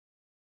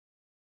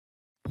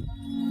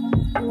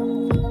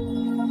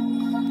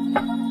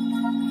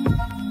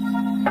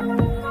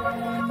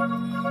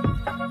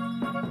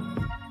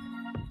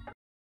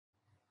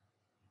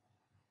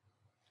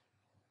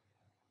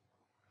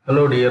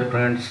Hello dear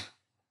friends,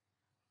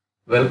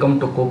 welcome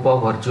to COPA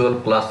virtual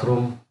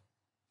classroom.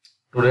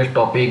 Today's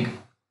topic,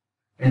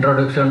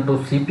 Introduction to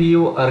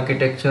CPU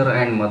architecture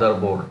and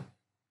motherboard,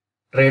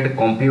 trade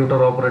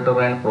computer operator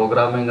and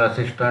programming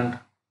assistant,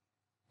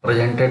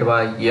 presented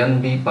by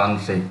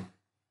N.B.PANSE.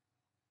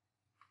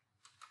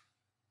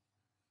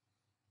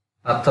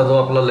 आजचा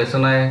जो आपला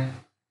lesson आहे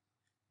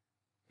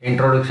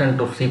introduction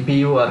to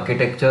CPU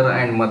architecture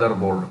and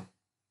motherboard.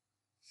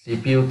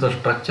 CPUचं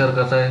structure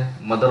कसं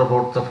आहे,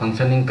 मदरबोर्डचं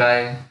functioning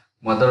काय आहे,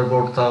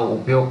 मदरबोर्डचा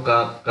उपयोग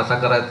कसा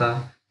करायचा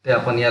ते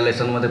आपण या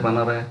लेसनमध्ये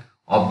पाहणार आहे.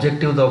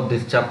 Objective of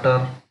this chapter,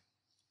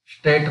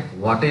 state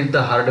what is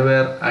the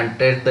hardware and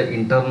test the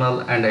internal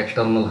and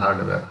external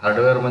hardware.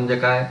 Hardware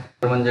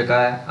म्हणजे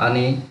काय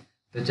आणि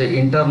त्याचे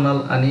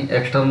इंटरनल आणि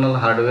एक्सटर्नल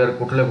हार्डवेअर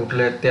कुठले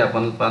कुठले ते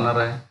आपण पाहणार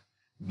आहे.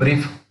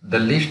 Brief the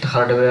list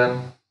hardware,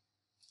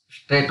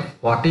 state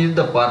what is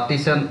the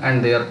partition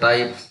and there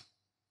types,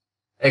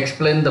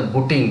 explain the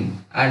booting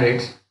and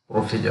its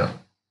procedure.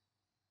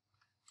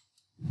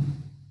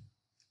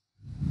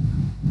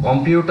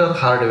 Computer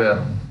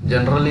hardware.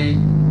 Generally,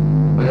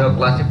 we have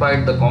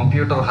classified the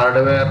computer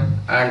hardware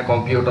and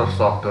computer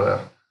software.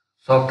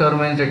 Software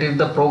means it is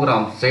the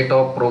program, set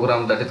of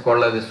program that is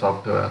called as the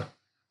software.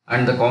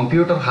 And the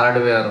computer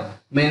hardware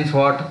means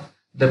what?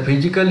 The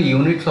physical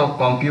units of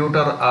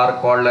computer are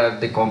called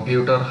as the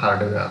computer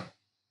hardware.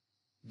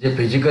 J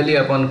physically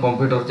आपण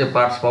कॉम्प्युटरचे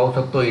parts पाहू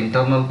शकतो,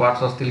 internal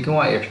parts असतील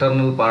किंवा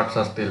external parts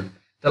असतील,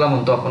 त्याला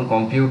म्हणतो आपण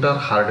computer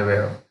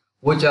hardware,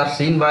 which are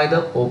seen by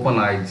the open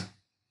eyes.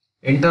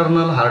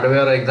 Internal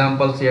hardware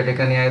examples या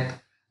ठिकाणी आहेत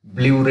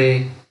ब्ल्यूरे,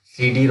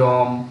 CD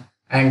ROM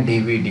and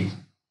DVD,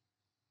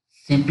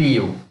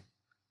 CPU,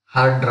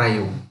 hard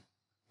drive,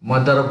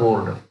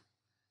 motherboard,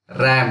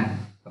 RAM,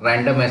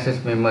 random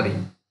access memory,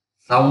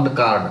 sound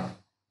card,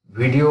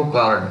 video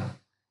card,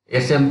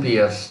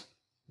 SMPS.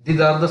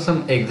 These are the some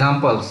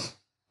examples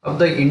of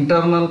the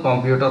internal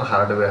computer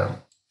hardware.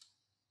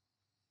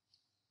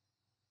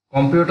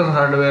 Computer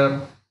hardware,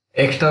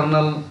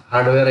 external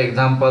hardware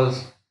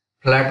examples,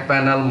 flat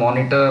panel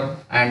monitor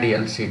and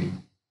LCD,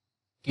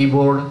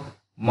 keyboard,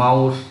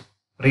 mouse,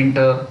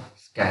 printer,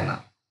 scanner.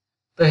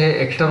 तर हे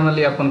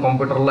externally आपण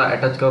कॉम्प्युटरला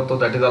attach करतो.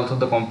 That is also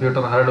the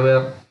computer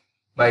hardware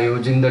by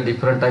using the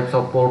different types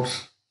of ports.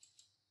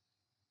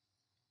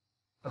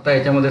 आता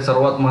याच्यामध्ये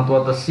सर्वात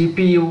महत्त्वाचं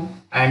CPU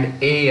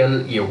and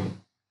ALU,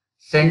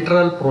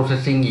 Central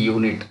Processing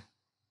Unit.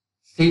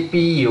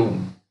 CPU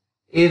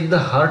is the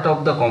heart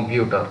of the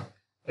computer.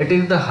 It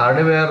is the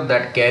hardware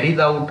that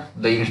carries out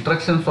the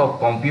instructions of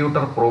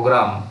computer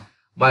program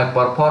by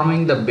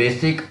performing the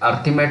basic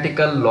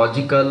arithmetical,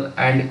 logical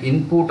and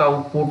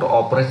input-output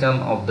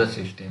operation of the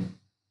system.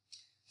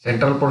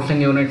 Central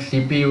Processing Unit,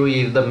 CPU,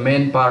 is the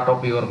main part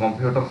of your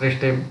computer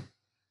system.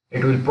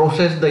 It will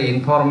process the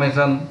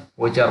information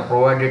which are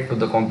provided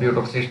to the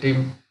computer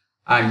system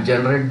and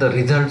generate the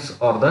results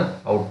or the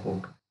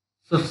output.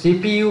 So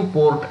CPU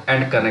port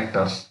and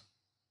connectors.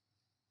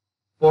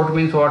 Port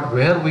means what?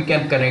 Where we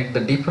can connect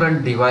the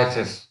different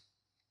devices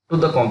to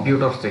the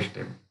computer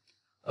system.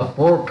 A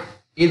port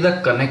is a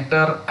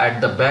connector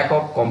at the back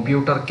of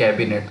computer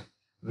cabinet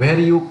where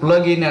you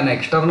plug in an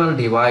external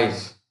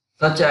device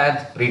such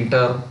as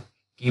printer,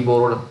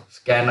 keyboard,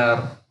 scanner,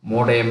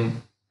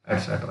 modem,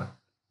 etc.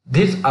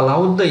 This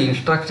allows the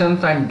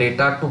instructions and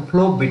data to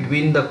flow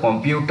between the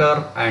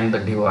computer and the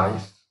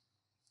device.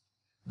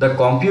 The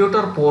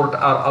computer ports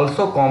are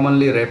also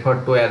commonly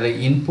referred to as the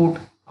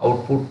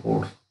input-output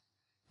ports.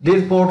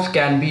 These ports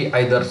can be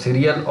either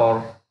serial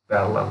or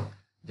parallel.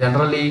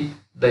 Generally,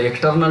 the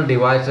external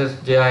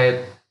devices जे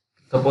आहेत,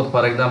 suppose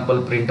for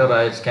example printer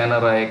आहे,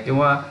 scanner आहे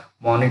किंवा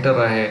monitor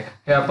आहे,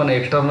 हे आपण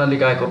externally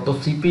काय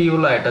करतो,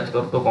 CPU ला attach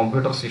करतो,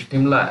 computer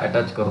सिस्टीमला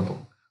अटॅच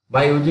करतो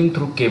by using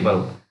through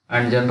cable.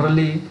 And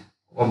generally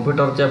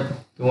कॉम्प्युटरच्या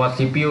किंवा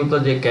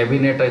CPUचं जे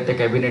कॅबिनेट आहे त्या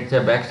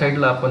कॅबिनेटच्या बॅक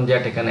साईडला आपण ज्या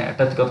ठिकाणी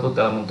अटॅच करतो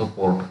त्याला म्हणतो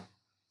पोर्ट.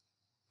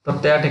 तर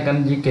त्या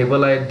ठिकाणी जी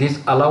केबल आहे, this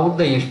allowed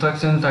the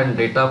instructions and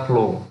data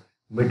flow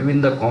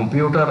between the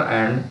computer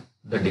and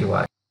the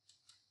device.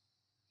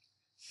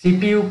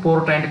 CPU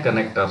port and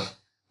connectors.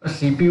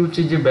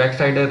 CPUची ji back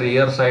side आहे,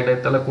 रिअर साईड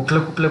आहे, त्याला कुठले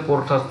कुठले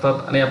पोर्ट्स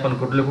असतात आणि आपण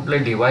कुठले कुठले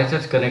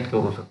डिव्हाइसेस कनेक्ट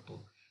करू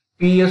शकतो.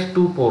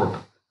 PS2 port,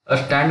 a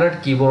standard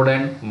keyboard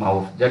and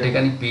Mouse. ज्या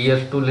ठिकाणी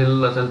PS2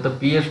 लिहिलेलं असेल तर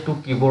PS2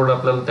 कीबोर्ड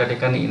आपल्याला त्या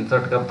ठिकाणी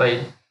इन्सर्ट करता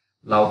येईल,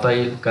 लावता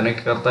येईल,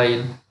 कनेक्ट करता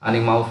येईल आणि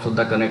माऊस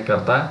सुद्धा कनेक्ट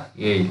करता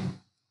येईल.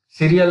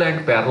 Serial and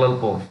parallel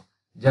ports.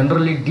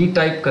 Generally D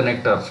type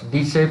connectors,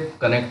 D shape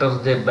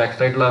connectors J back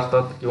साईडला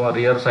असतात किंवा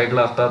रिअर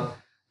साईडला असतात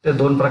ते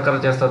दोन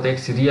प्रकारचे असतात, एक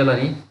सिरियल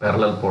आणि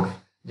parallel ports.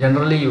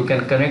 Generally you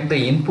can connect the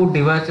input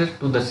devices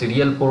to the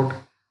serial port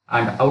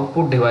and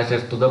output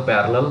devices to the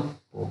parallel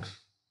ports.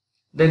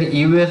 Then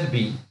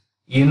USB,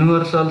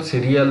 Universal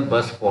Serial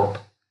Bus Port,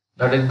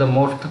 that is the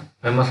most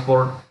famous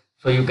port.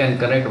 So you can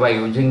connect by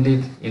using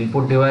these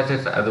input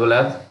devices as well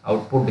as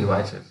output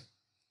devices.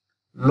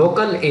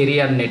 Local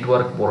Area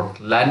Network Port,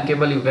 LAN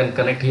cable you can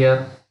connect here.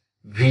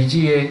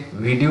 VGA,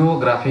 Video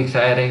Graphics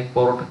Array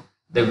Port.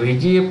 The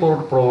VGA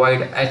port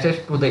provide access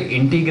to the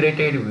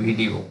integrated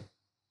video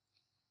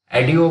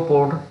audio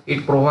port,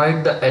 it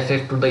provides the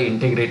access to the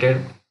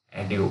integrated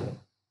audio.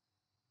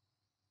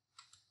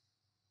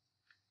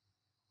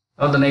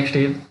 Now the next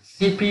is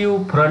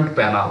CPU front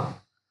panel,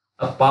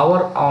 a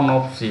power on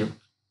off switch.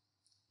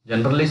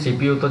 Generally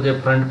CPU तो जे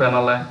front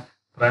panel आहे,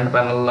 front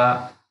पॅनलला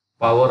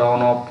power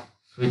on off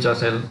switch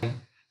असेल,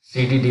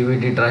 CD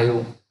DVD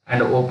drive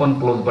and open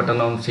close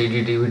button on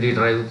CD DVD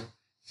drives,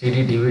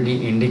 CD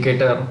DVD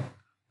indicator,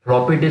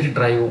 floppy disk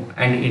drive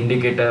and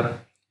indicator,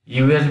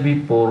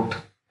 USB port,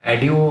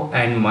 audio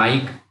and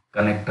mic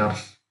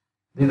connectors.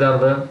 These are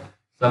the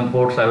some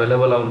ports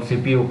available on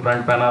CPU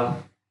front panel.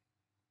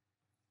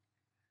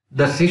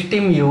 The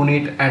system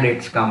unit and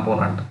its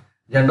component.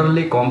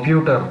 Generally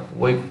computer,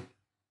 we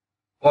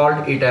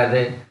called it as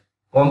a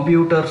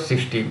computer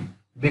system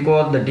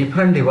because the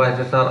different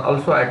devices are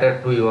also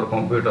attached to your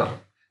computer.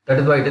 That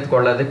is why it is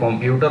called as a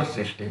computer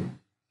system.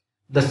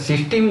 The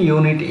system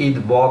unit is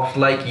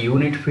box-like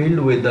unit filled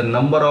with the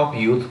number of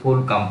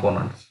useful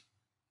components,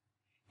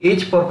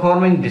 each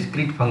performing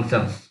discrete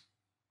functions.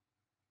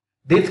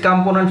 These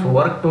components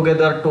work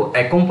together to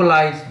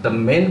accomplish the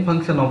main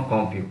function of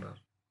computer.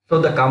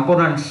 So the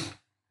components,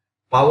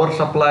 power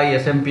supply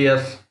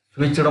SMPS,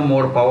 switched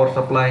mode power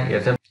supply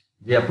SMPS,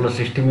 जे आपलं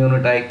system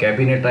unit आहे,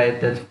 cabinet आहे,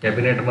 त्या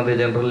कॅबिनेटमध्ये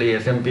generally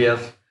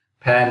SMPS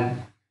fan,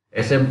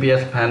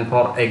 SMPS fan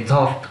for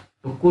exhaust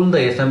to cool the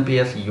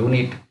SMPS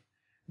unit,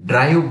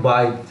 drive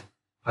buys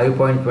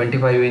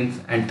 5.25 inch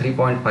and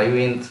 3.5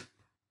 inch,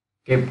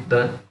 kept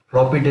the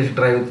floppy disk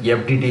drives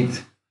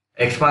FDDs,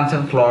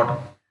 expansion slot.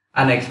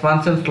 An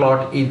expansion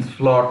slot is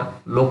slot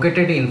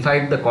located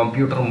inside the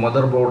computer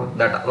motherboard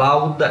that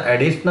allows the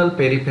additional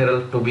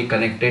peripherals to be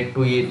connected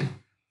to it.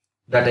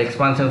 That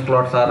expansion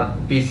slots are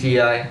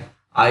PCI,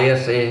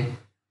 ISA,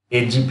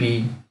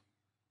 AGP.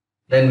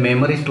 Then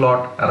memory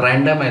slot,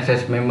 random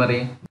access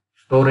memory,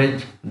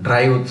 storage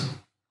drives,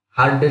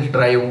 hard disk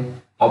drive,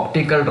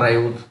 optical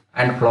drives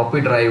and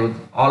floppy drives,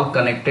 all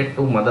connected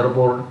to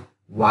motherboard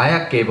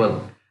via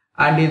cable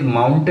and is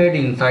mounted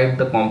inside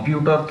the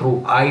computer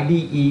through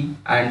IDE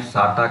and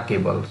SATA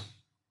cables.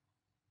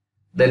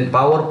 Then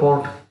power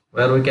port,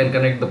 where we can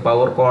connect the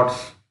power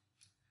cords,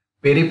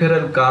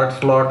 peripheral card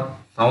slot,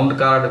 sound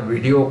card,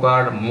 video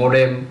card,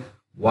 modem,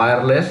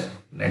 wireless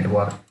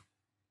network.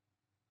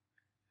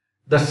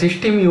 The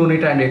system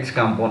unit and its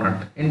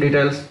component. In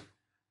details,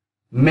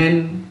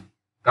 main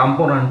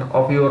component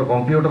of your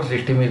computer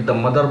system is the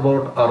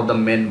motherboard or the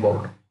main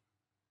board.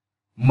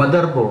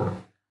 Motherboard.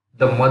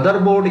 The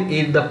motherboard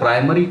is the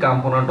primary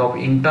component of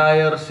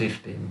entire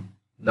system.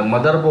 The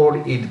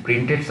motherboard is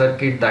printed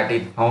circuit that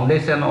is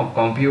foundation of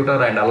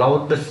computer and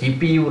allows the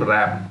CPU,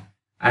 RAM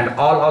and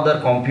all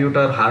other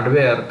computer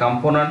hardware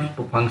components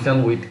to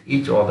function with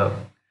each other.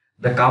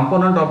 The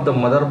component of the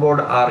motherboard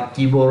are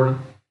keyboard,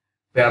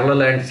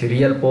 parallel and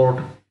serial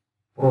port,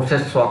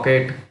 process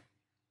socket,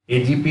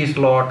 AGP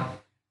slot,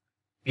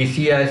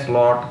 PCI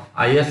slot,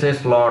 ISA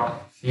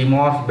slot,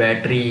 CMOS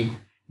battery,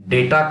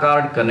 data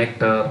card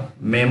connector,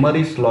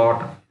 memory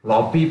slot,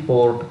 floppy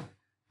port,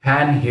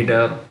 fan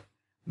header,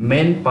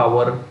 main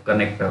power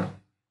connector,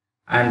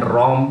 and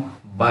ROM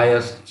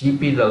BIOS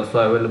chip is also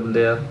available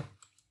there.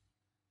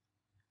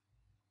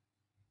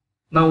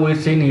 Now we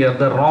see here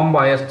the ROM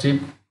BIOS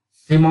chip,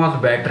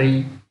 CMOS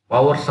battery,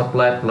 power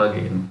supply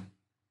plug-in.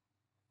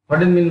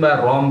 What is mean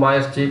by ROM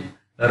BIOS chip?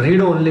 A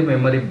read-only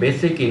memory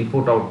basic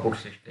input-output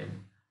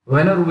system.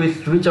 Whenever we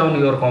switch on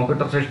your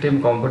computer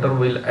system, computer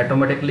will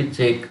automatically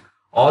check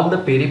all the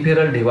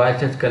peripheral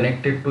devices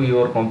connected to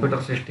your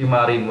computer system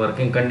are in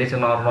working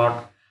condition or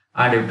not,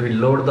 and it will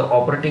load the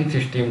operating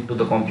system to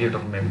the computer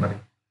memory.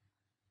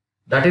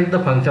 That is the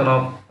function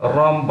of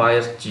ROM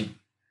BIOS chip,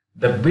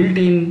 the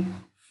built-in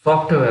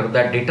software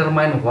that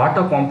determines what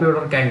a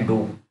computer can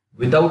do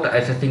without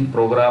accessing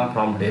program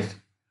from disk.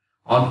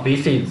 On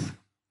PCs,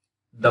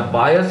 the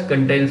BIOS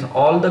contains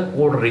all the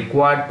code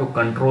required to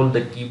control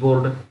the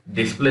keyboard,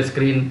 display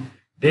screen,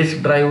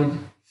 disk drives,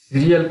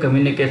 serial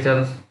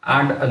communications,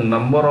 and a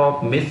number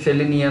of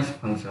miscellaneous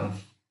functions.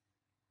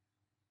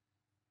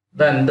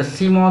 Then the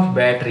CMOS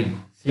battery,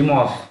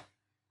 CMOS,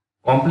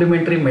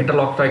 complementary metal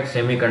oxide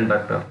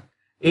semiconductor,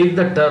 is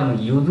the term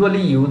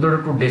usually used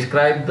to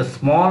describe the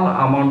small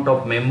amount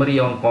of memory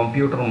on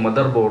computer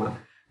motherboard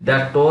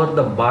that stores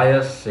the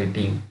BIOS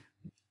setting.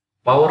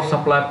 Power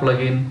supply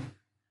plug-in.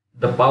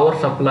 The power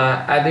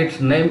supply, as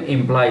its name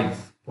implies,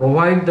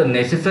 provides the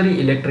necessary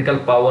electrical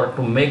power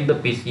to make the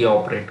PC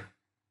operate.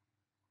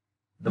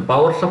 The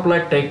power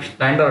supply takes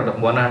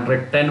standard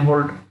 110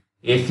 volt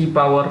AC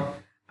power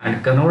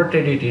and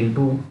converted it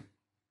into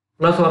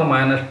plus or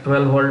minus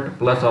 12 volt,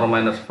 plus or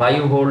minus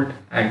 5 volt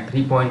and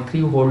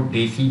 3.3 volt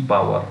DC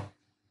power.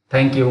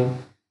 Thank you.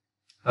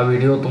 हा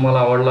video तुम्हाला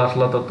आवडला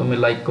असला तर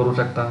तुम्ही like करू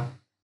शकता.